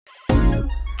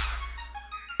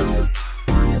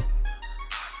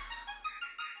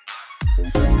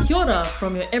Kia ora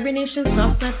from your Every Nation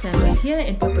Southside family here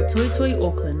in Papatoetoe,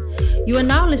 Auckland. You are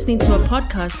now listening to a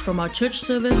podcast from our church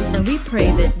service, and we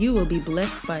pray that you will be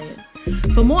blessed by it.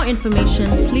 For more information,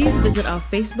 please visit our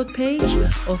Facebook page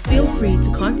or feel free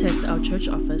to contact our church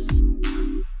office.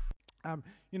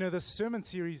 This sermon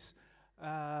series,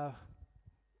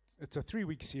 it's a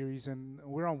 3-week series, and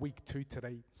we're on week 2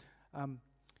 today.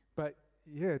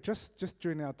 Just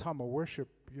during our time of worship,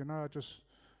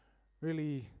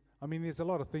 there's a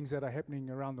lot of things that are happening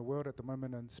around the world at the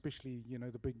moment, and especially,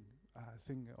 the big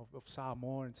thing of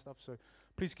Samoa and stuff. So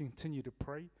please continue to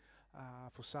pray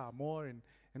for Samoa,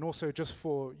 and also just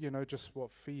for, just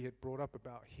what Fee had brought up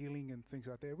about healing and things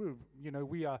like that.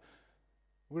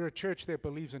 We're a church that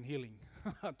believes in healing,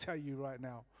 I'll tell you right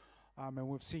now. And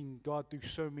we've seen God do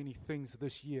so many things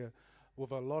this year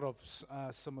with a lot of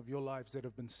some of your lives that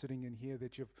have been sitting in here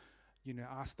that you've,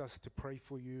 asked us to pray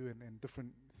for you and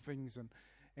different things.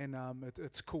 And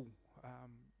it's cool,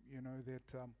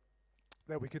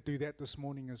 that we could do that this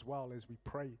morning as well as we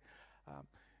pray.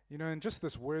 And just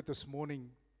this word this morning,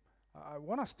 I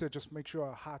want us to just make sure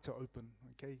our hearts are open,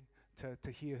 okay,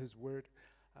 to hear His word.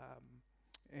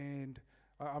 And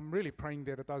I'm really praying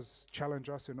that it does challenge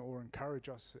us or encourage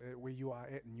us where you are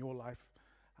at in your life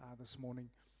this morning.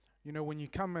 When you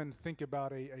come and think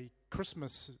about a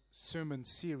Christmas sermon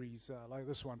series like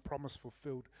this one, Promise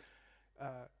Fulfilled,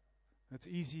 it's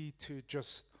easy to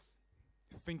just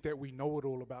think that we know it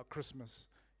all about Christmas.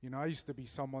 I used to be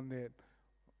someone that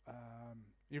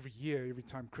every year, every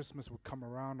time Christmas would come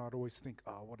around, I'd always think,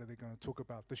 what are they going to talk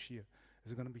about this year?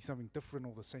 Is it going to be something different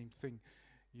or the same thing?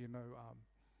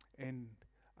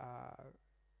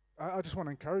 I just want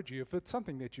to encourage you, if it's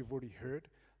something that you've already heard,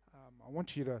 I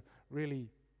want you to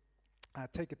really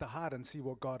take it to heart and see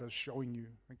what God is showing you,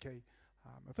 okay?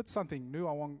 If it's something new,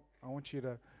 I want you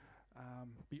to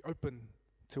be open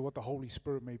to what the Holy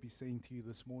Spirit may be saying to you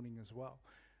this morning as well.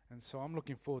 And so I'm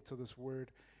looking forward to this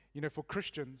word. For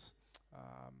Christians,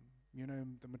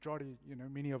 the majority,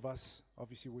 many of us,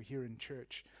 obviously we're here in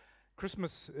church.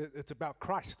 Christmas, it's about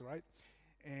Christ, right?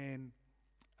 And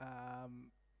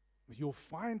you'll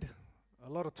find a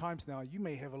lot of times now, you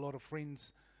may have a lot of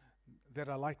friends that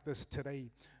are like this today,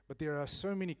 but there are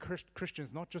so many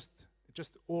Christians, not just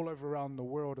all over around the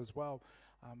world as well.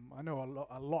 I know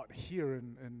a lot here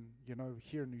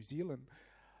here in New Zealand.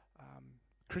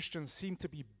 Christians seem to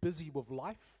be busy with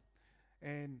life,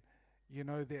 and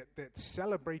that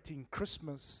celebrating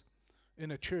Christmas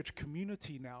in a church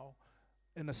community now,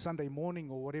 in a Sunday morning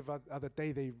or whatever other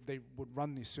day they would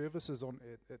run their services on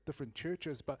at different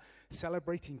churches, but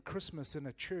celebrating Christmas in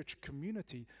a church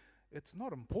community, it's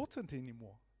not important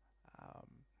anymore.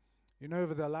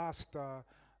 Over the last, I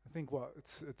think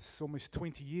it's almost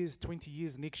 20 years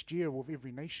next year with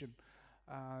Every Nation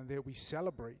that we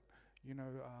celebrate,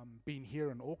 being here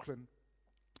in Auckland.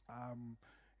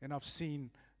 And I've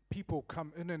seen people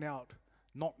come in and out,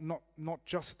 not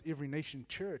just Every Nation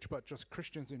Church, but just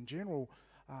Christians in general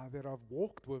that I've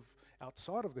walked with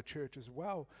outside of the church as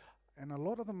well. And a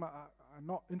lot of them are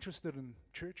not interested in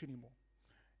church anymore.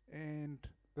 And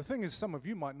the thing is, some of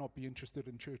you might not be interested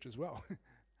in church as well,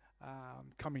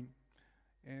 coming.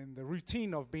 And the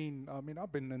routine of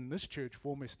I've been in this church for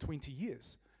almost 20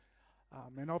 years.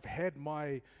 And I've had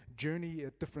my journey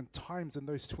at different times in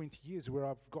those 20 years where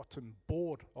I've gotten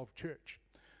bored of church.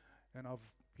 And I've,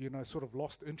 sort of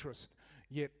lost interest.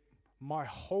 Yet my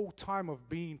whole time of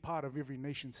being part of Every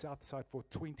Nation Southside for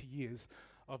 20 years,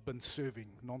 I've been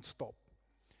serving non-stop.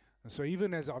 And so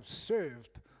even as I've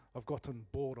served, I've gotten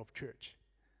bored of church.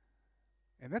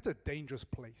 And that's a dangerous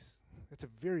place. It's a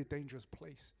very dangerous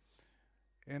place.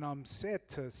 And I'm sad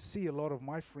to see a lot of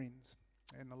my friends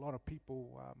and a lot of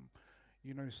people,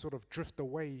 sort of drift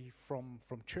away from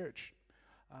church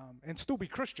and still be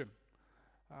Christian.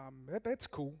 That's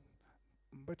cool,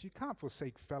 but you can't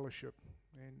forsake fellowship.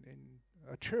 And in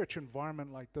a church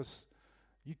environment like this,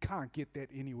 you can't get that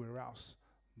anywhere else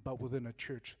but within a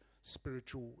church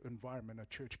spiritual environment, a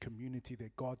church community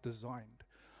that God designed.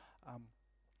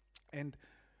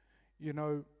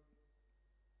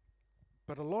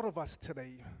 But a lot of us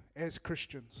today, as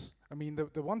Christians,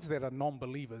 the ones that are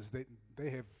non-believers, they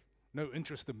have no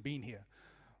interest in being here.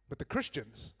 But the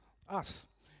Christians, us,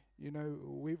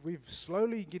 we've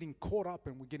slowly getting caught up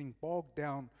and we're getting bogged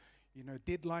down.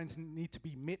 Deadlines need to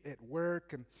be met at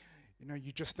work, and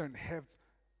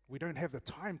we don't have the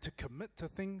time to commit to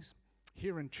things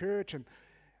here in church. And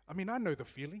I know the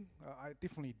feeling, I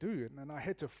definitely do, and I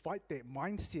had to fight that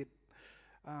mindset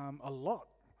a lot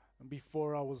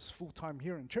before I was full-time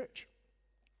here in church.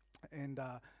 And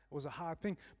it was a hard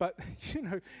thing. But,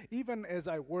 even as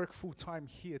I work full-time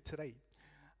here today,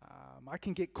 I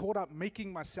can get caught up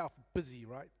making myself busy,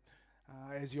 right?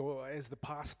 As the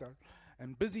pastor,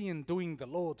 and busy in doing the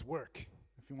Lord's work,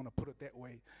 if you want to put it that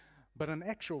way. But in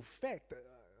actual fact,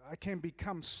 I can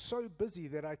become so busy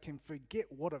that I can forget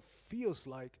what it feels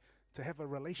like to have a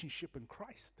relationship in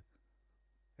Christ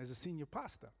as a senior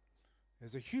pastor,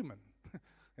 as a human,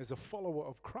 as a follower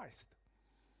of Christ.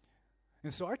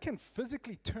 And so I can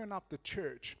physically turn up the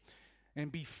church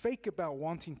and be fake about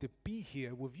wanting to be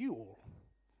here with you all.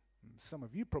 Some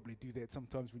of you probably do that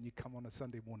sometimes when you come on a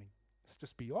Sunday morning. Let's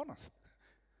just be honest.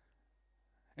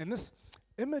 And this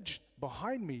image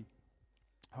behind me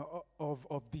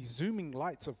of these zooming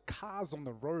lights of cars on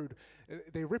the road,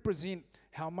 they represent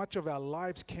how much of our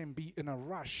lives can be in a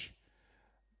rush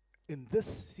in this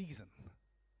season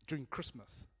during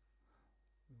Christmas.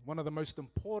 One of the most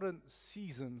important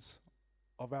seasons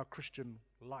of our Christian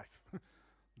life,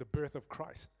 the birth of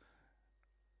Christ,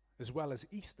 as well as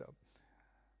Easter.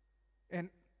 And,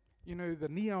 the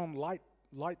neon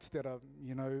lights that are,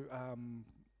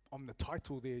 on the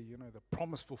title there, the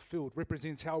promise fulfilled,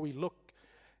 represents how we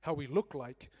look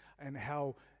like, and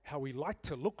how we like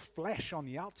to look flash on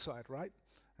the outside, right?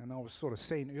 And I was sort of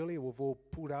saying earlier, we've all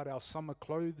pulled out our summer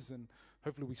clothes, and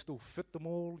hopefully we still fit them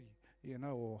all,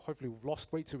 or hopefully we've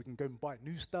lost weight so we can go and buy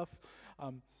new stuff.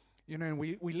 And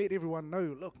we let everyone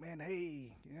know, look, man,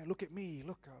 hey, look at me,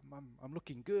 look, I'm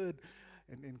looking good,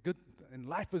 and good, and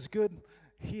life is good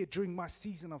here during my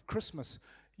season of Christmas.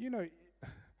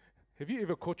 Have you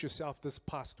ever caught yourself this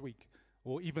past week,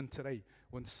 or even today,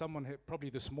 when someone probably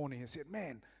this morning has said,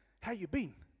 man, how you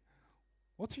been?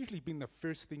 What's usually been the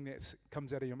first thing that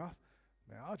comes out of your mouth?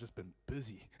 Man, I've just been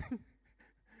busy.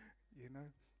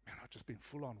 Man, I've just been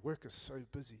full on work, is so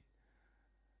busy.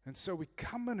 And so we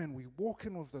come in and we walk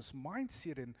in with this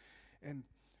mindset, and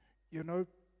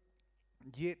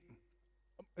yet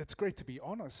it's great to be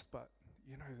honest, but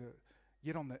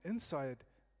yet on the inside,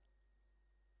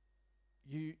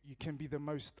 you can be the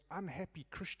most unhappy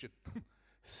Christian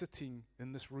sitting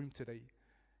in this room today,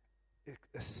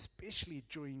 especially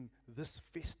during this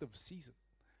festive season.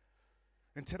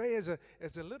 And today is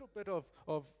a little bit of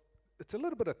it's a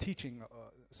little bit of teaching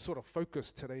sort of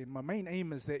focus today. And my main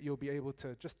aim is that you'll be able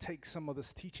to just take some of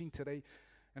this teaching today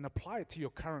and apply it to your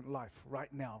current life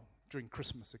right now during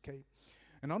Christmas, okay?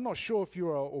 And I'm not sure if you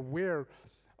are aware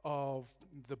of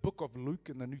the book of Luke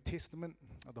in the New Testament,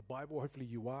 of the Bible. Hopefully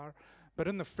you are. But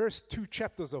in the first 2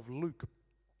 chapters of Luke,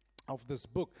 of this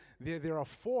book, there are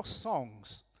 4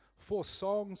 songs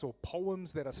or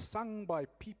poems that are sung by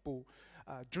people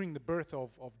during the birth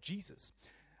of Jesus.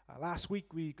 Last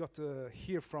week we got to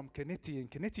hear from Kennedy, and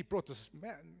Kennedy brought us,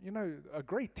 a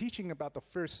great teaching about the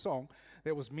first song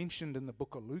that was mentioned in the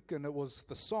book of Luke, and it was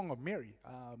the song of Mary.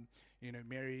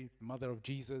 Mary, mother of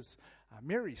Jesus,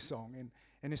 Mary's song.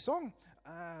 And his song,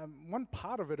 one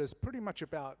part of it is pretty much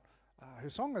about, her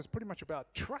song is pretty much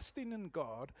about trusting in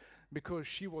God because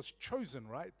she was chosen,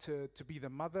 right, to be the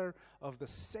mother of the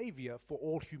Savior for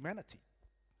all humanity.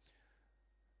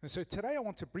 And so today I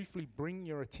want to briefly bring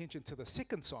your attention to the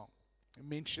second song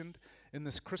mentioned in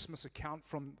this Christmas account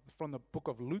from the book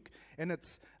of Luke. And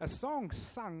it's a song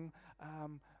sung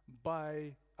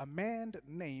by a man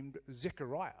named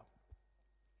Zechariah.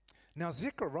 Now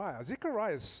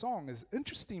Zechariah's song is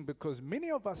interesting because many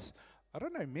of us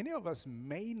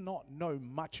may not know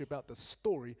much about the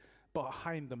story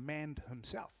behind the man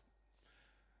himself.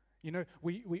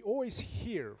 We always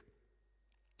hear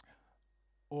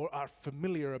or are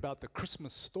familiar about the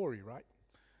Christmas story, right?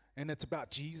 And it's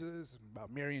about Jesus,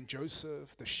 about Mary and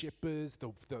Joseph, the shepherds,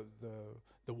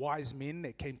 the wise men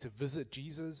that came to visit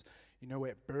Jesus,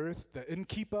 at birth, the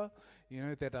innkeeper,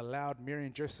 that allowed Mary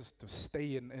and Joseph to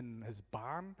stay in his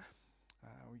barn.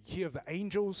 We hear of the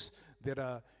angels that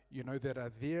are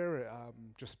there,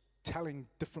 just telling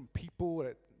different people,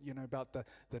 about the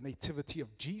nativity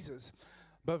of Jesus.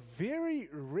 But very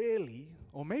rarely,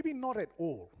 or maybe not at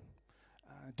all,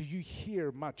 do you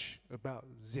hear much about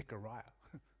Zechariah?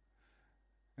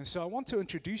 And so I want to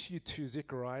introduce you to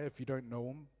Zechariah if you don't know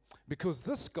him, because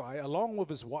this guy, along with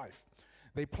his wife,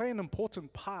 they play an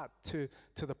important part to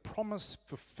the promise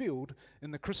fulfilled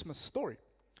in the Christmas story.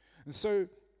 And so,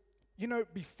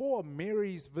 before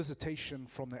Mary's visitation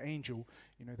from the angel,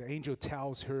 the angel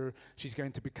tells her she's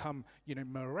going to become,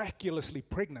 miraculously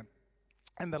pregnant.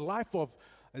 And the life of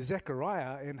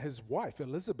Zechariah and his wife,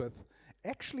 Elizabeth,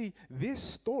 actually, their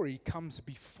story comes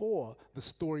before the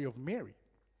story of Mary.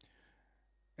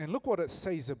 And look what it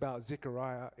says about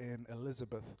Zechariah and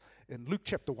Elizabeth in Luke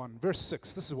chapter 1, verse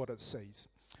 6. This is what it says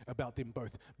about them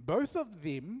both. Both of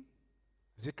them,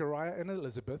 Zechariah and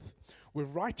Elizabeth, were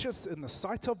righteous in the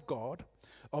sight of God,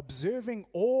 observing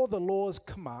all the Lord's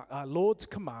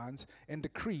commands and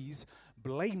decrees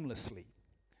blamelessly.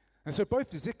 And so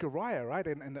both Zechariah, right,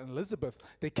 and Elizabeth,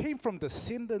 they came from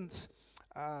descendants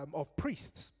of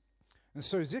priests. And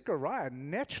so Zechariah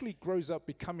naturally grows up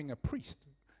becoming a priest,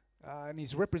 and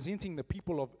he's representing the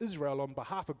people of Israel on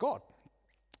behalf of God.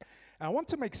 And I want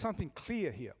to make something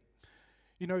clear here.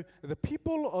 You know, the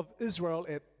people of Israel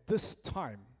at this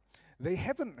time, they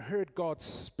haven't heard God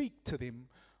speak to them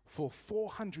for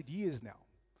 400 years now.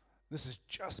 This is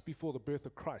just before the birth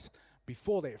of Christ.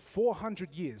 Before that,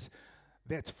 400 years.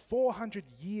 That's 400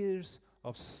 years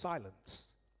of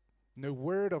silence. No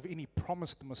word of any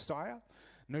promised Messiah.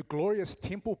 No glorious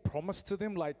temple promised to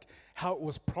them like how it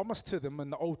was promised to them in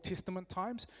the Old Testament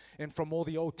times and from all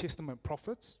the Old Testament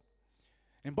prophets.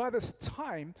 And by this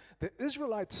time, the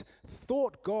Israelites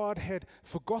thought God had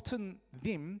forgotten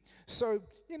them. So,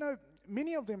 you know,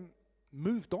 many of them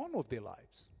moved on with their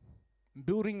lives,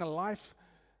 building a life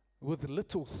with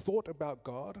little thought about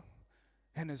God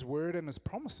and His word and His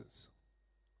promises.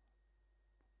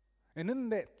 And in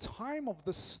that time of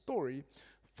this story,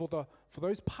 for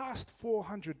those past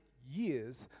 400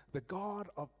 years, the God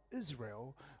of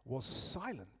Israel was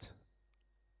silent.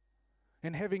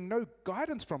 And having no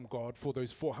guidance from God for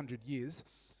those 400 years,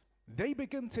 they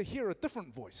begin to hear a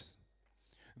different voice.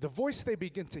 The voice they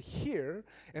begin to hear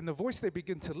and the voice they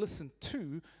begin to listen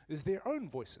to is their own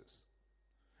voices.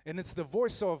 And it's the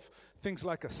voice of things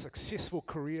like a successful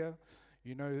career,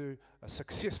 you know, a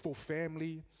successful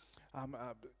family,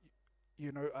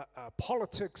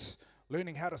 politics,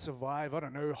 learning how to survive, I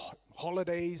don't know,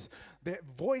 holidays. That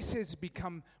voice has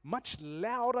become much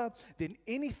louder than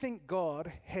anything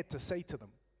God had to say to them.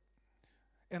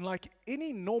 And like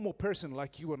any normal person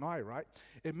like you and I, right,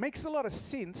 it makes a lot of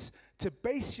sense to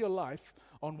base your life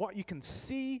on what you can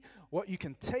see, what you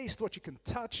can taste, what you can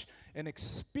touch and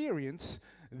experience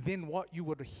than what you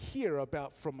would hear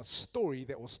about from a story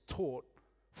that was taught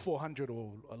 400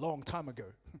 or a long time ago.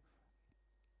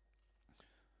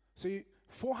 So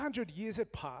 400 years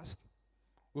had passed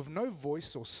with no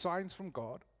voice or signs from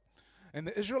God. And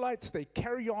the Israelites, they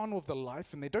carry on with the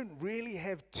life and they don't really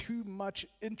have too much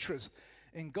interest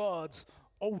in God's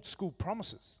old school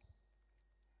promises.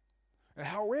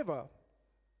 However,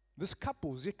 this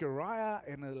couple, Zechariah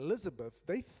and Elizabeth,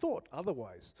 they thought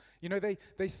otherwise. You know,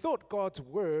 they thought God's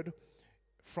word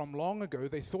from long ago,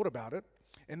 they thought about it,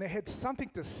 and they had something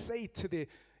to say to their,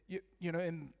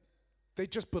 and they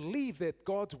just believed that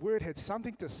God's word had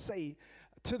something to say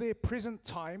to their present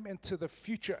time and to the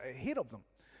future ahead of them.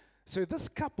 So this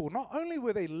couple, not only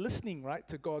were they listening, right,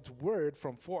 to God's word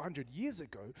from 400 years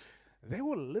ago, they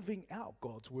were living out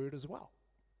God's word as well.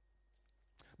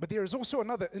 But there is also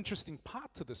another interesting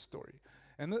part to this story,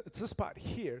 and it's this part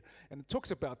here, and it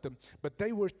talks about them, but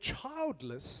they were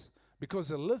childless because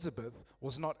Elizabeth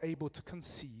was not able to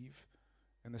conceive,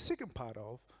 and the second part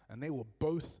of, and they were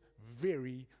both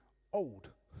very old.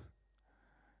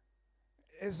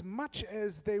 As much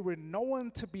as they were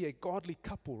known to be a godly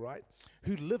couple, right,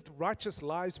 who lived righteous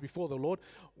lives before the Lord,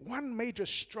 one major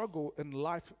struggle in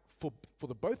life for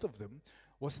the both of them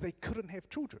was they couldn't have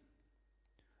children.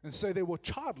 And so they were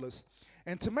childless.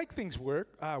 And to make things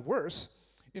worse,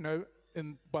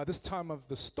 by this time of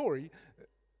the story,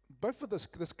 both of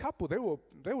this couple, they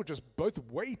were just both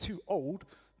way too old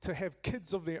to have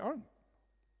kids of their own.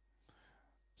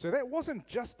 So that wasn't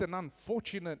just an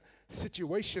unfortunate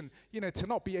situation, to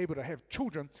not be able to have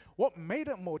children. What made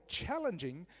it more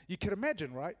challenging, you can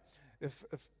imagine, right? If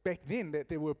back then that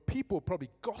there were people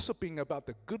probably gossiping about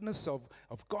the goodness of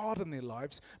God in their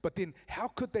lives, but then how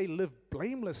could they live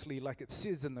blamelessly, like it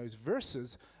says in those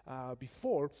verses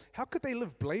before? How could they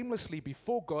live blamelessly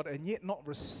before God and yet not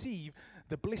receive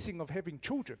the blessing of having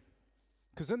children?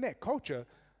 Because in that culture,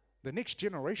 the next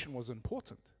generation was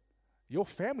important. Your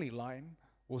family line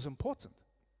was important.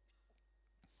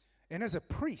 And as a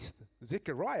priest,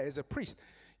 Zechariah as a priest,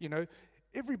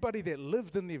 everybody that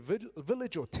lived in their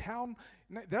village or town,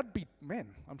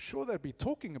 I'm sure they'd be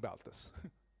talking about this.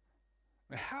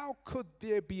 How could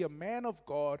there be a man of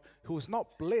God who was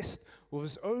not blessed with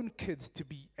his own kids to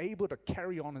be able to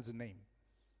carry on his name?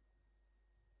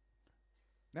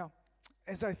 Now,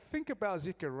 as I think about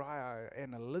Zechariah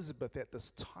and Elizabeth at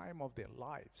this time of their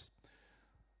lives,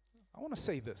 I want to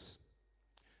say this.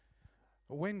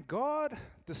 When God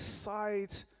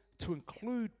decides to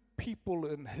include people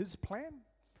in His plan,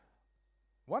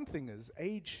 one thing is,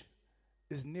 age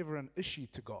is never an issue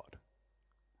to God.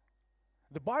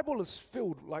 The Bible is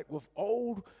filled with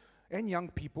old and young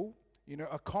people,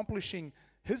 accomplishing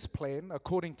His plan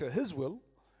according to His will.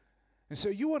 And so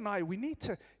you and I, we need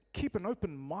to keep an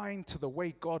open mind to the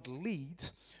way God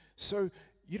leads, so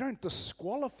you don't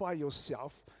disqualify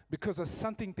yourself because of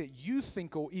something that you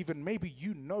think, or even maybe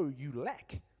you know you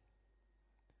lack.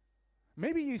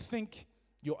 Maybe you think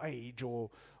your age, or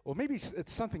maybe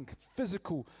it's something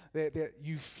physical that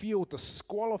you feel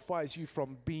disqualifies you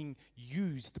from being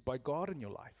used by God in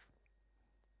your life.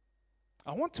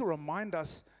 I want to remind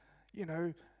us,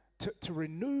 to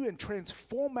renew and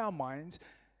transform our minds,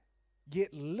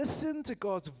 yet listen to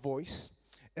God's voice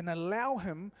and allow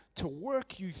Him to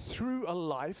work you through a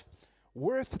life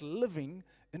worth living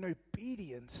in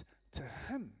obedience to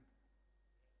Him.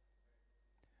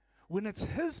 When it's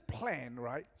His plan,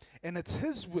 right, and it's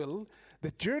His will,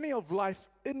 the journey of life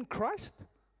in Christ,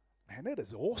 man, it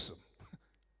is awesome.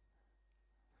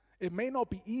 It may not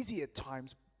be easy at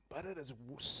times, but it is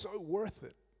so worth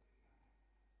it.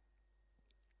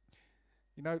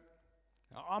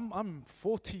 I'm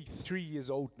 43 years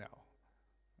old now.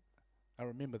 I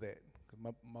remember that.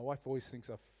 My wife always thinks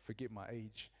I forget my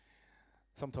age.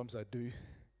 Sometimes I do.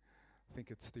 I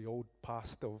think it's the old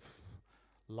past of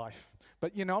life.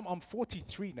 But I'm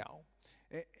 43 now,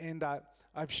 and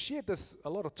I've shared this a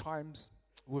lot of times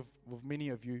with many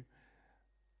of you,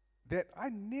 that I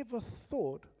never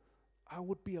thought I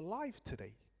would be alive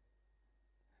today.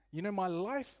 My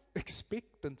life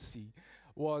expectancy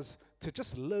was to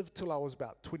just live till I was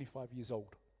about 25 years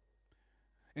old.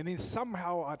 And then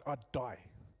somehow I'd die.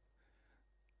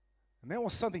 And that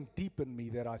was something deep in me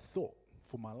that I thought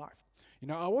for my life.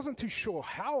 I wasn't too sure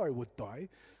how I would die,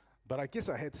 but I guess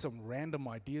I had some random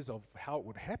ideas of how it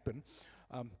would happen.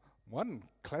 One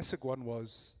classic one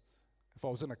was if I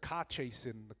was in a car chase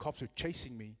and the cops were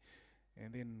chasing me,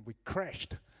 and then we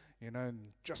crashed, and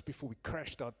just before we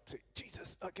crashed, I'd say,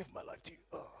 Jesus, I give my life to you.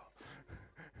 Oh.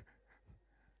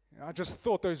 I just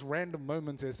thought those random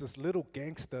moments as this little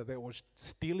gangster that was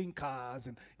stealing cars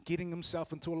and getting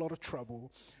himself into a lot of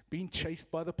trouble, being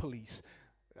chased by the police.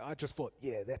 I just thought,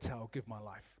 yeah, that's how I'll give my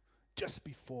life. Just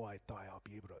before I die, I'll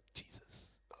be able to, Jesus.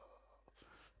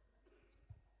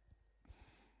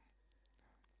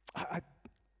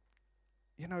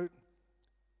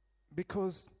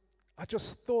 Because I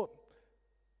just thought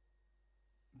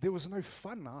there was no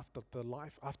fun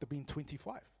after being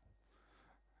 25.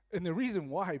 And the reason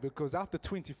why, because after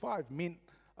 25 meant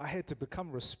I had to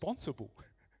become responsible.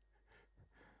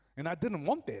 And I didn't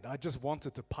want that. I just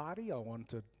wanted to party. I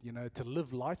wanted, to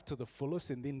live life to the fullest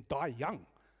and then die young.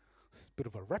 It's a bit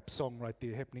of a rap song right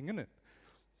there happening, isn't it?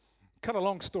 Cut a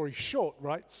long story short,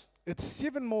 right? It's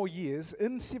 7 more years.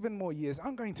 In 7 more years,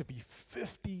 I'm going to be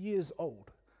 50 years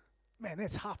old. Man,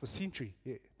 that's half a century.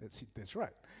 Yeah, that's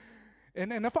right.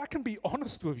 And if I can be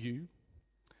honest with you,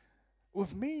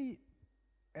 with me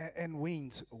and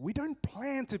Weens, we don't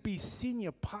plan to be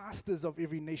senior pastors of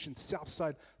Every Nation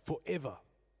Southside forever.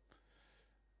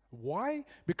 Why?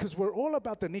 Because we're all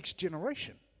about the next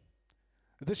generation.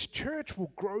 This church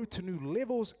will grow to new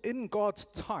levels in God's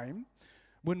time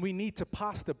when we need to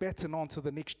pass the baton on to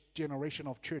the next generation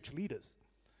of church leaders.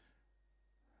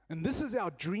 And this is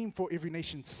our dream for Every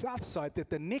Nation Southside, that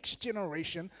the next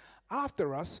generation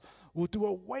after us will do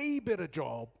a way better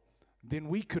job than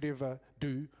we could ever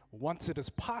do once it is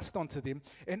passed on to them.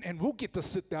 And we'll get to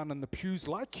sit down in the pews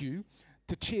like you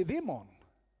to cheer them on.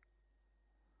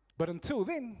 But until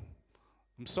then,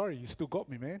 I'm sorry, you still got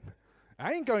me, man.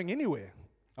 I ain't going anywhere.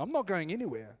 I'm not going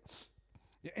anywhere.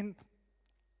 Yeah, and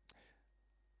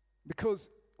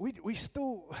because we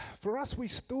still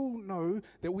know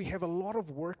that we have a lot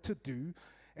of work to do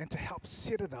and to help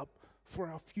set it up for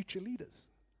our future leaders.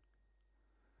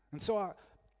 And so I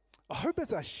hope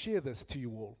as I share this to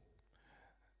you all,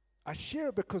 I share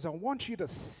it because I want you to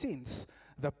sense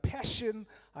the passion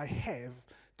I have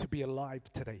to be alive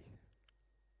today.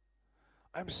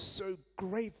 I'm so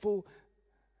grateful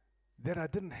that I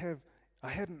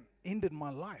hadn't ended my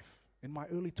life in my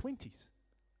early 20s.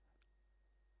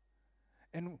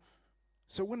 And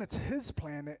so when it's His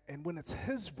plan and when it's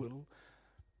His will,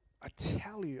 I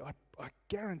tell you, I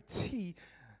guarantee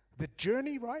the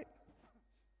journey, right,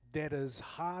 that is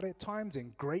hard at times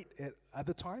and great at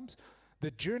other times,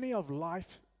 the journey of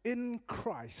life in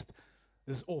Christ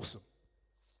is awesome.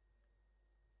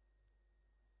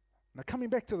 Now, coming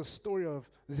back to the story of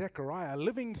Zechariah,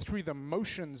 living through the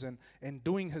motions and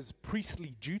doing his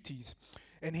priestly duties,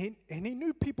 and he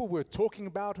knew people were talking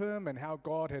about him and how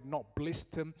God had not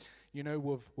blessed him,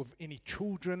 with any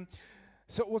children.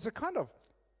 So it was a kind of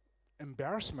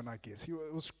embarrassment, I guess.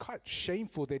 It was quite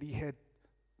shameful that he had,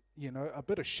 a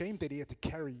bit of shame that he had to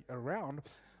carry around.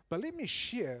 But let me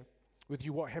share with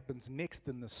you what happens next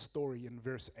in the story in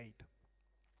verse 8.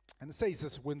 And it says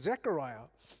this: when Zechariah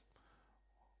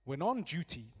when on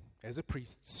duty as a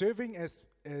priest, serving as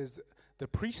the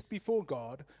priest before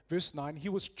God, verse 9, he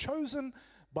was chosen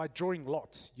by drawing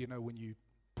lots. You know, when you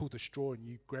pull the straw and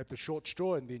you grab the short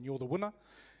straw and then you're the winner.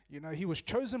 You know, he was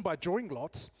chosen by drawing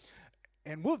lots.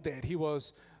 And with that, he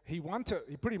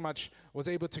pretty much was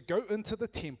able to go into the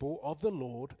temple of the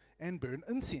Lord and burn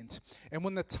incense. And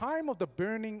when the time of the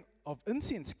burning of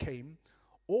incense came,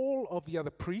 all of the other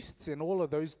priests and all of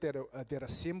those that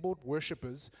assembled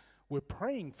worshippers were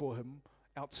praying for him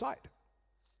outside.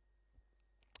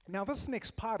 Now, this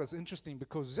next part is interesting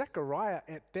because Zechariah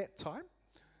at that time,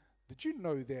 did you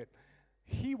know that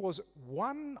he was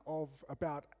one of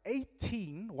about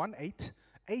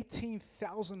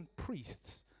 18,000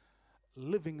 priests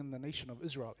living in the nation of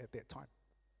Israel at that time.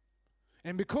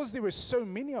 And because there were so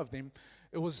many of them,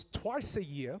 it was twice a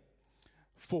year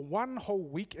for one whole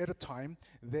week at a time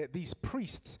that these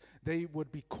priests, they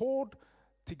would be called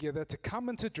together to come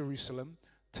into Jerusalem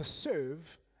to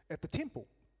serve at the temple.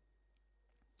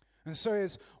 And so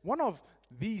as one of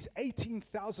these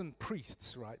 18,000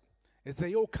 priests, right, as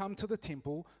they all come to the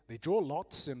temple, they draw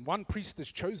lots, and one priest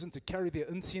is chosen to carry their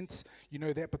incense, you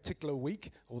know, that particular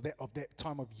week or that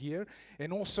time of year.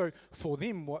 And also for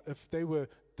them, if they were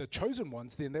the chosen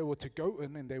ones, then they were to go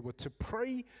in and they were to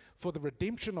pray for the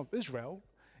redemption of Israel,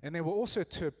 and they were also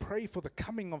to pray for the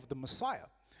coming of the Messiah.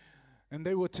 And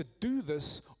they were to do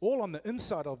this all on the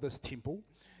inside of this temple,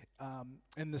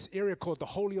 in this area called the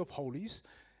Holy of Holies.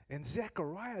 And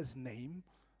Zechariah's name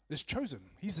is chosen.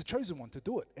 He's the chosen one to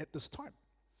do it at this time.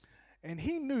 And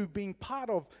he knew, being part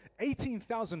of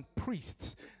 18,000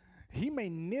 priests, he may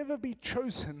never be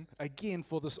chosen again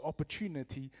for this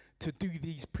opportunity to do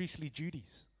these priestly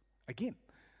duties again.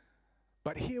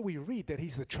 But here we read that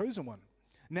he's the chosen one.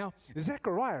 Now,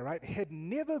 Zechariah, right, had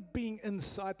never been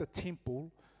inside the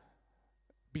temple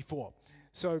before.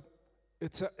 So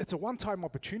it's a one-time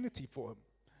opportunity for him.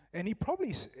 And he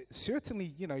probably,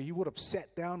 certainly, you know, he would have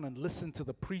sat down and listened to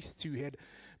the priests who had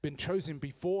been chosen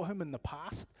before him in the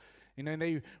past. You know, and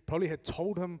they probably had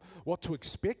told him what to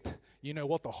expect, you know,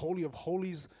 what the Holy of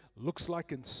Holies looks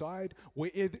like inside,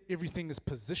 where everything is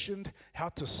positioned, how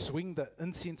to swing the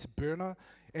incense burner.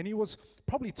 And he was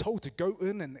probably told to go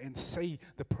in and say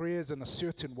the prayers in a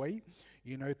certain way,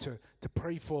 you know, to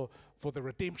pray for the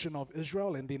redemption of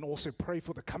Israel, and then also pray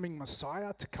for the coming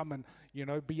Messiah to come and, you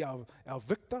know, be our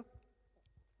victor.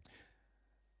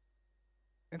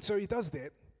 And so he does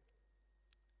that.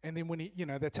 And then when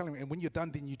they're telling him, and when you're done,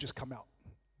 then you just come out.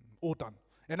 All done.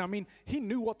 And I mean, he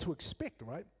knew what to expect,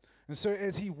 right? And so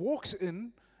as he walks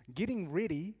in, getting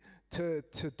ready to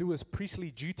do his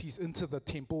priestly duties into the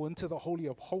temple, into the Holy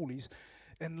of Holies,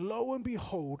 and lo and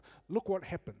behold, look what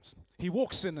happens. He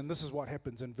walks in, and this is what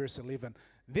happens in verse 11.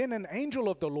 Then an angel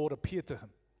of the Lord appeared to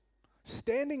him,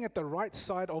 standing at the right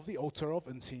side of the altar of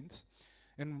incense.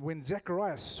 And when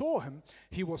Zechariah saw him,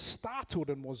 he was startled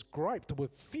and was gripped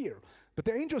with fear. But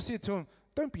the angel said to him,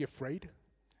 "Don't be afraid.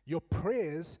 Your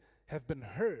prayers have been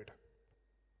heard.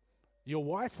 Your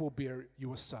wife will bear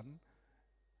you a son,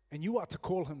 and you are to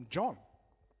call him John."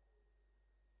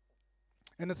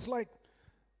 And it's like,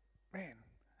 man,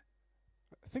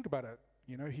 think about it.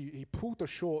 You know, he pulled the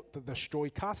straw, he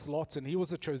cast lots, and he was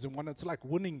the chosen one. It's like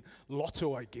winning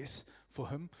lotto, I guess, for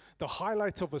him. The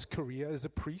highlight of his career as a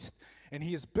priest. And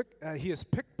he is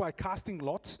picked by casting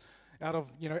lots out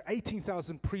of,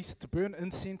 18,000 priests to burn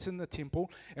incense in the temple.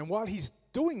 And while he's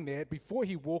doing that, before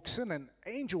he walks in, an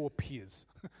angel appears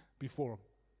before him.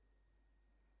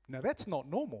 Now, that's not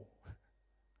normal.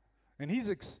 And he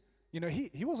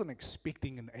wasn't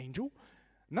expecting an angel.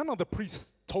 None of the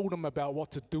priests told him about what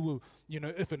to do,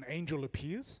 if an angel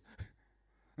appears.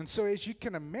 And so as you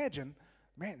can imagine,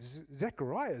 man,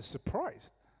 Zechariah is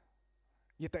surprised.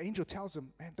 Yet the angel tells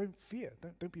him, man, don't fear,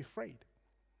 don't be afraid.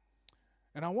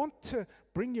 And I want to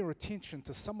bring your attention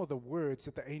to some of the words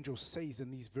that the angel says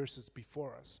in these verses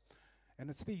before us. And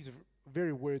it's these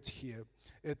very words here.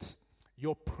 It's,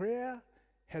 your prayer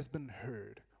has been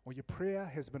heard, or your prayer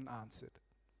has been answered.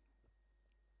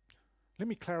 Let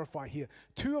me clarify here.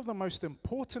 Two of the most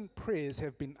important prayers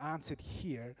have been answered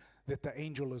here that the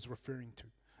angel is referring to.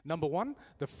 Number one,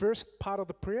 the first part of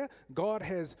the prayer, God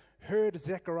has heard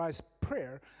Zechariah's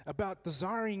prayer about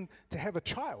desiring to have a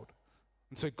child.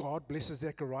 And so God blesses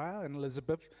Zechariah and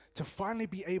Elizabeth to finally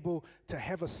be able to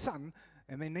have a son,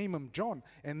 and they name him John.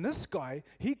 And this guy,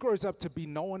 he grows up to be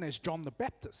known as John the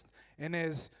Baptist. And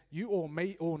as you all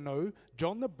may all know,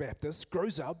 John the Baptist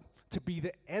grows up to be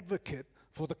the advocate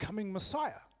for the coming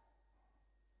Messiah.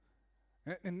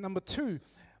 And number two,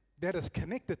 that is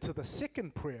connected to the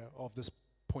second prayer of this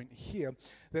point here,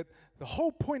 that the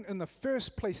whole point in the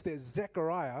first place that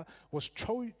Zechariah was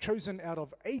chosen out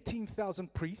of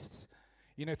 18,000 priests,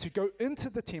 to go into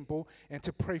the temple and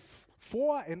to pray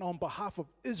for and on behalf of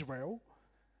Israel.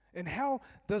 And how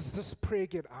does this prayer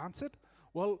get answered?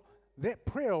 Well, that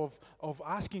prayer of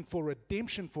asking for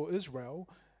redemption for Israel,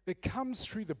 it comes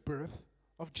through the birth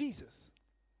of Jesus,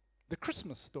 the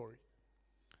Christmas story.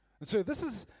 And so this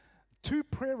is 2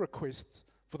 prayer requests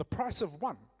for the price of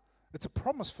 1. It's a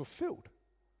promise fulfilled.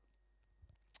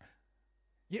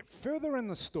 Yet further in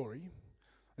the story,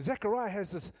 Zechariah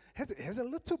has a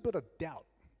little bit of doubt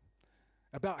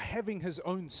about having his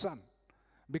own son,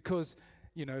 because,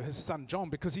 his son John,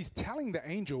 because he's telling the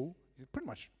angel, pretty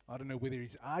much, I don't know whether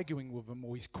he's arguing with him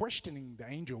or he's questioning the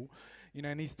angel,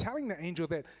 and he's telling the angel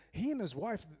that he and his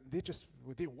wife,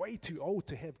 they're way too old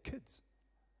to have kids.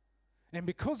 And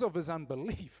because of his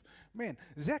unbelief, man,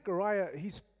 Zechariah,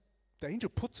 the angel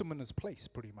puts him in his place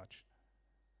pretty much.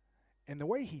 And the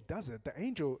way he does it, the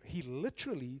angel, he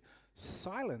literally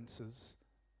silences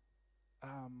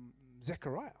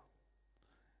Zechariah.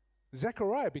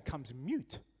 Zechariah becomes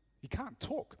mute. He can't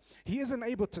talk. He isn't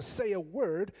able to say a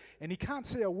word, and he can't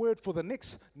say a word for the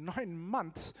next 9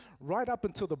 months, right up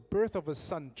until the birth of his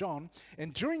son John.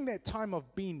 And during that time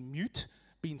of being mute,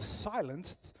 being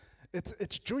silenced,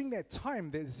 it's during that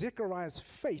time that Zechariah's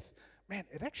faith, man,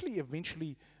 it actually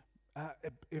eventually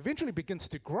begins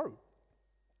to grow.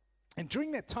 And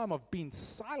during that time of being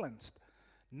silenced,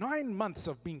 9 months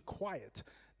of being quiet,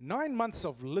 9 months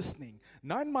of listening,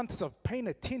 9 months of paying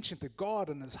attention to God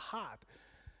and his heart,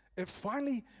 it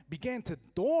finally began to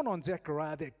dawn on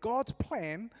Zechariah that God's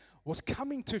plan was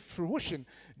coming to fruition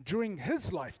during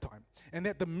his lifetime, and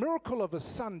that the miracle of his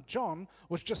son John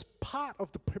was just part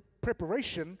of the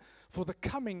preparation for the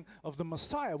coming of the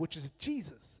Messiah, which is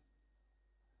Jesus.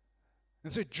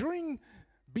 And so during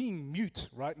being mute,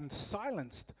 right, and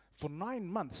silenced for 9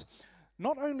 months,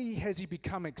 not only has he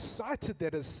become excited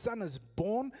that his son is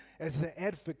born as the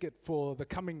advocate for the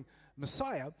coming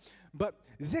Messiah, but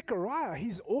Zechariah,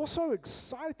 he's also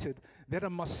excited that a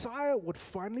Messiah would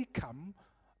finally come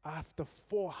after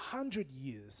 400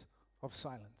 years of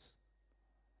silence.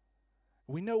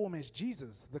 We know him as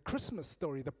Jesus, the Christmas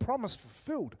story, the promise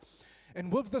fulfilled.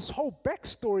 And with this whole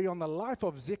backstory on the life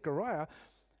of Zechariah,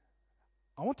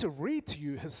 I want to read to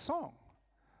you his song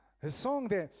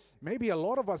that maybe a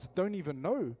lot of us don't even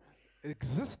know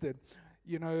existed,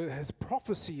 his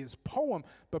prophecy, his poem,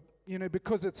 but,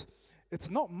 because it's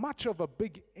not much of a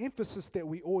big emphasis that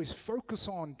we always focus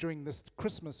on during this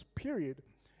Christmas period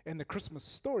and the Christmas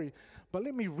story. But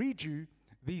let me read you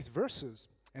these verses.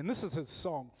 And this is his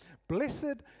song.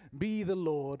 Blessed be the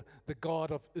Lord, the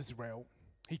God of Israel.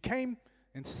 He came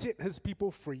and set his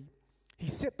people free. He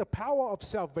set the power of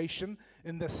salvation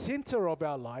in the center of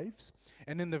our lives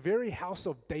and in the very house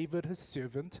of David, his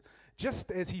servant,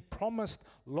 just as he promised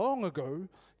long ago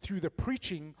through the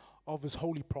preaching of his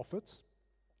holy prophets.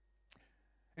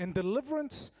 And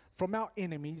deliverance from our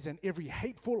enemies and every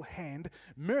hateful hand,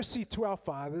 mercy to our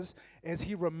fathers, as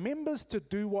he remembers to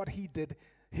do what he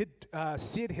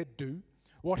said he'd do,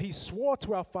 what he swore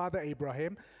to our father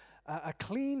Abraham, a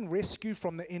clean rescue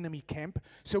from the enemy camp,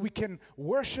 so we can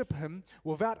worship him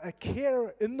without a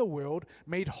care in the world,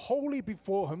 made holy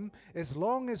before him as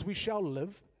long as we shall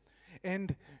live.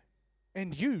 And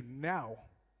you now,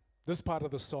 this part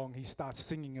of the song, he starts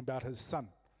singing about his son.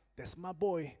 That's my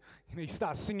boy. He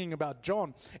starts singing about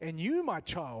John. And you, my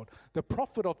child, the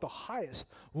prophet of the highest,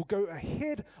 will go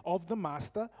ahead of the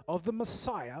Master, of the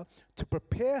Messiah, to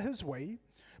prepare his way,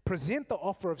 present the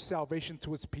offer of salvation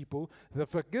to his people, the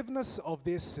forgiveness of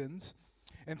their sins,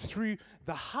 and through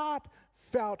the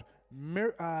heartfelt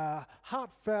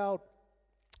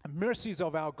mercies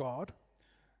of our God,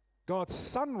 God's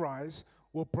sunrise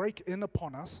will break in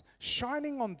upon us,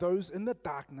 shining on those in the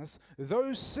darkness,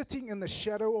 those sitting in the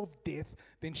shadow of death,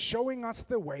 then showing us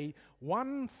the way,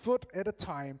 1 foot at a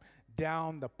time,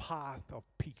 down the path of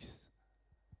peace.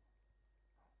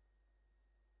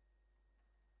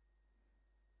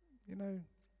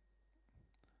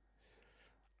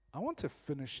 I want to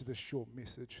finish this short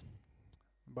message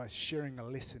by sharing a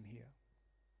lesson here.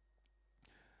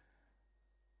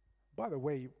 By the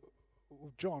way,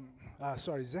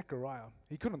 Zechariah,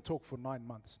 he couldn't talk for 9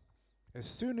 months. As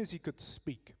soon as he could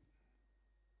speak,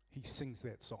 he sings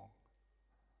that song.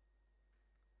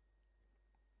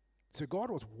 So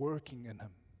God was working in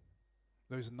him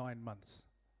those 9 months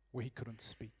where he couldn't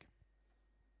speak.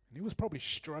 And he was probably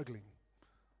struggling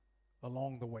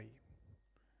along the way.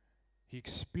 He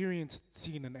experienced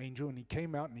seeing an angel, and he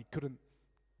came out and he couldn't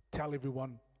tell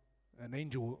everyone an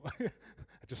angel. I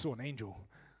just saw an angel.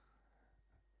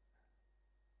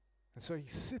 And so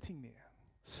he's sitting there,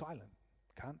 silent,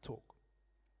 can't talk.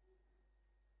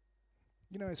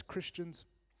 You know, as Christians,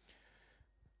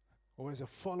 or as a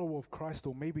follower of Christ,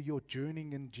 or maybe you're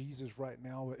journeying in Jesus right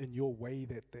now in your way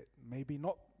that maybe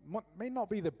may not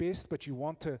be the best, but you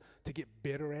want to get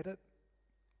better at it.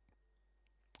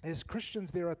 As Christians,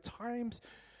 there are times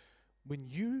when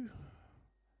you'll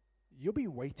be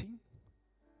waiting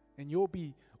and you'll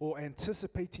be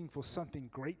anticipating for something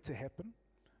great to happen,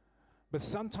 but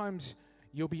sometimes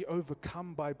you'll be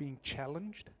overcome by being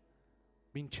challenged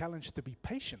to be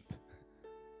patient.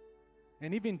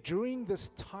 And even during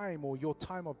this time, or your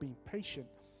time of being patient,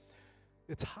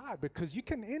 it's hard because you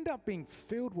can end up being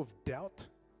filled with doubt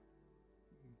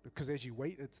because as you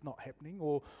wait, it's not happening.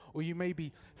 Or you may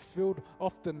be filled,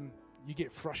 often you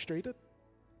get frustrated.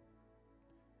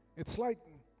 It's like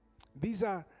these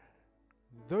are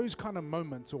those kind of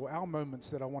moments, or our moments,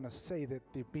 that I want to say that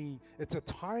it's a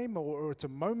time or it's a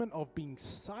moment of being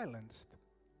silenced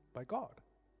by God.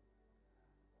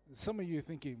 Some of you are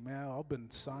thinking, man, I've been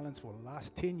silenced for the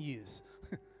last 10 years.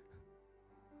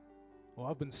 Or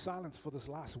I've been silenced for this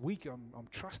last week. I'm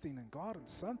trusting in God and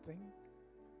something.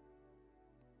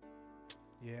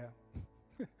 Yeah.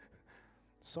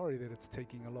 Sorry that it's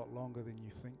taking a lot longer than you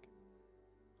think.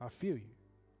 I feel you.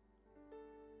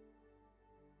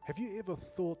 Have you ever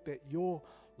thought that your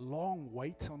long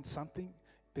wait on something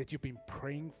that you've been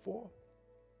praying for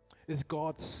is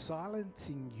God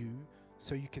silencing you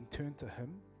so you can turn to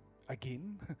Him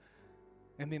again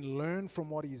and then learn from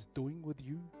what He is doing with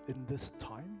you in this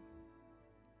time?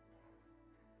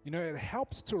 You know, it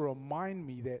helps to remind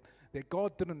me that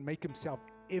God didn't make Himself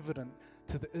evident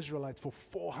to the Israelites for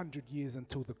 400 years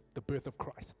until the birth of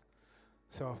Christ.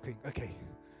 So I think, okay,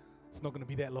 it's not going to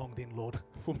be that long then, Lord,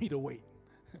 for me to wait.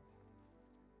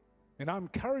 And I'm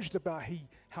encouraged about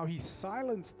how He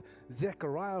silenced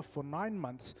Zechariah for 9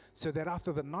 months, so that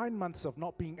after the 9 months of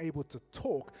not being able to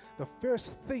talk, the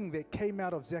first thing that came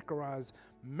out of Zechariah's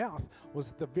mouth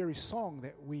was the very song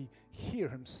that we hear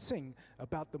him sing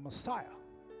about the Messiah,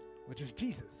 which is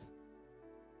Jesus.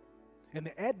 And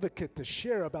the advocate to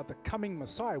share about the coming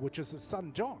Messiah, which is his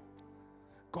son John.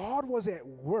 God was at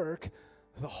work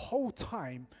the whole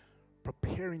time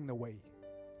preparing the way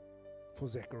for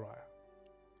Zechariah.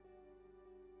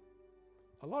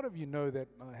 A lot of you know that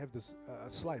I have this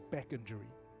slight back injury,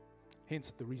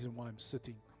 hence the reason why I'm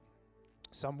sitting.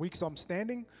 Some weeks I'm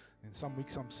standing, and some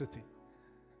weeks I'm sitting.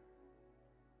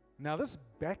 Now this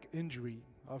back injury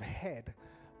I've had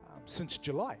since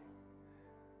July,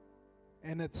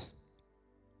 and it's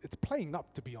playing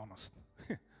up, to be honest.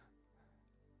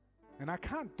 And I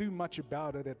can't do much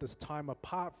about it at this time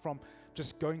apart from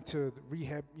just going to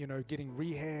rehab, getting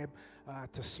rehab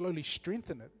to slowly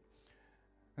strengthen it.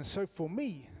 And so for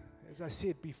me, as I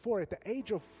said before, at the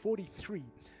age of 43,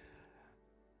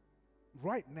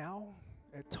 right now,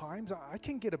 at times, I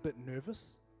can get a bit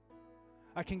nervous.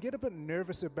 I can get a bit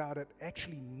nervous about it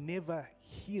actually never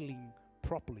healing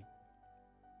properly.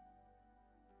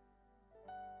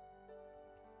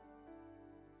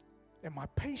 And my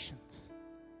patience,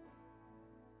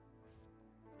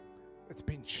 it's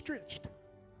been stretched.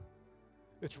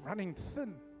 It's running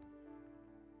thin.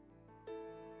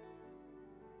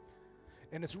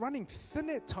 And it's running thin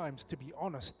at times, to be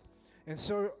honest. And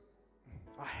so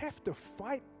I have to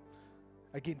fight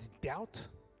against doubt,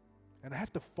 and I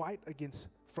have to fight against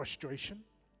frustration.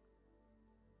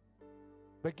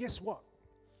 But guess what?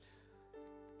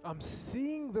 I'm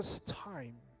seeing this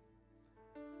time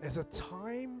as a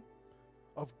time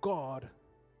of God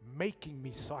making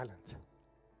me silent.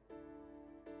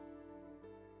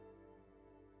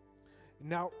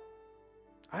 Now,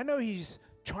 I know He's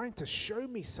trying to show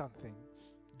me something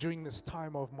during this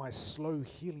time of my slow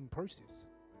healing process.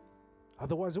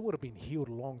 Otherwise, it would have been healed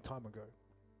a long time ago.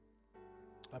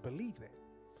 I believe that.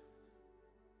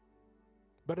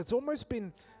 But it's almost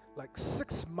been like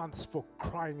 6 months for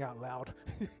crying out loud.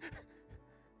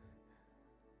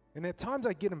 And at times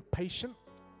I get impatient.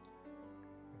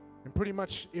 And pretty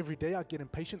much every day I get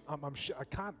impatient. I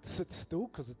can't sit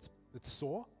still because it's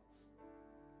sore.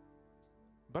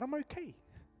 But I'm okay.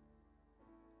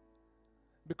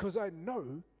 Because I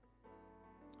know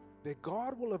that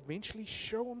God will eventually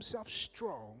show Himself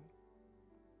strong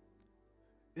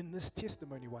in this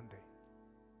testimony one day.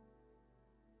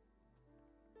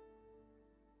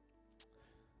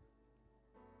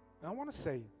 Now I want to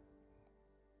say,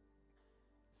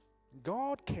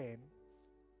 God can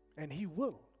and He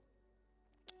will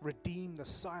redeem the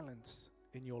silence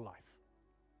in your life.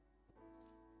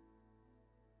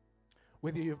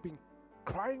 Whether you've been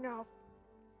crying out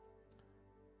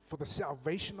for the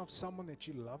salvation of someone that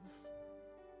you love,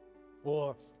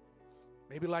 or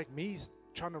Maybe like me,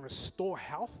 trying to restore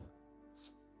health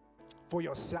for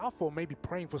yourself, or maybe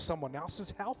praying for someone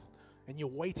else's health, and you're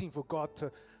waiting for God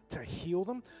to heal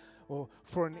them, or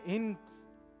for an end,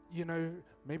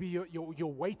 maybe you're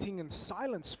waiting in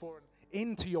silence for an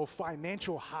end to your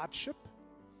financial hardship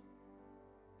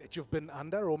that you've been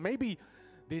under, or maybe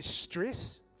there's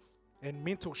stress and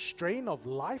mental strain of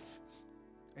life,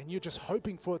 and you're just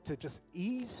hoping for it to just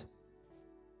ease.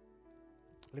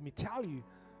 Let me tell you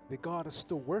that God is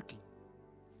still working,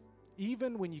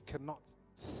 even when you cannot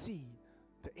see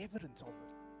the evidence of it.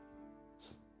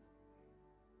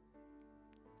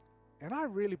 And I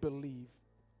really believe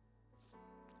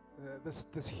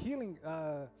this healing,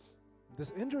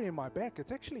 this injury in my back,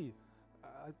 it's actually,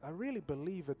 I really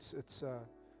believe it's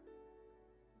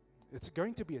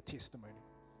going to be a testimony.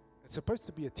 It's supposed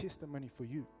to be a testimony for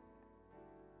you.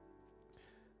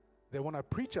 That when I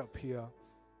preach up here,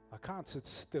 I can't sit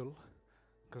still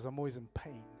because I'm always in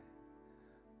pain.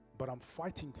 But I'm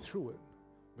fighting through it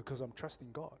because I'm trusting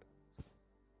God.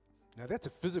 Now that's a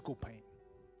physical pain.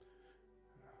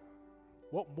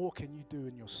 What more can you do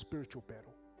in your spiritual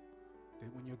battle?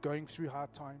 That when you're going through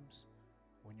hard times,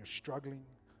 when you're struggling,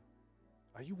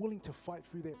 are you willing to fight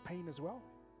through that pain as well?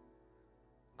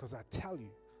 Because I tell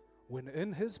you, when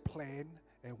in His plan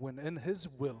and when in His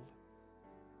will,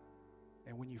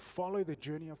 and when you follow the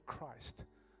journey of Christ,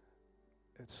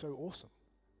 it's so awesome.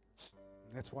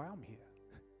 And that's why I'm here.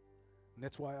 And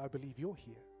that's why I believe you're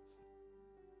here.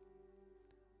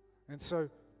 And so,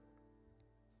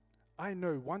 I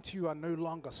know once you are no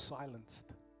longer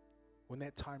silenced, when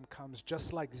that time comes,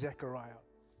 just like Zechariah,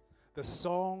 the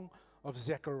song of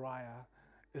Zechariah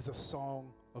is a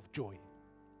song of joy.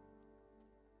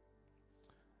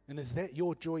 And is that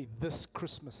your joy this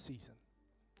Christmas season?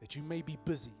 That you may be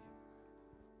busy.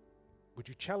 Would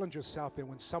you challenge yourself that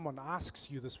when someone asks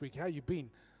you this week, how you been?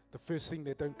 The first thing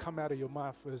that don't come out of your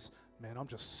mouth is, man, I'm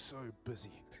just so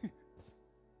busy.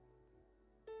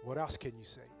 What else can you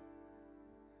say?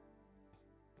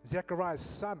 Zechariah's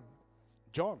son,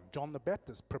 John the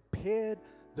Baptist, prepared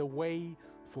the way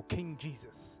for King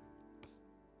Jesus.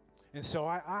 And so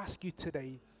I ask you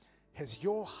today, has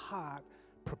your heart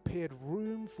prepared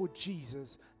room for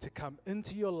Jesus to come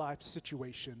into your life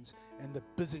situations and the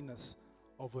busyness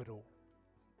of it all?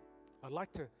 I'd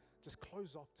like to just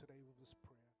close off today with this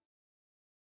prayer.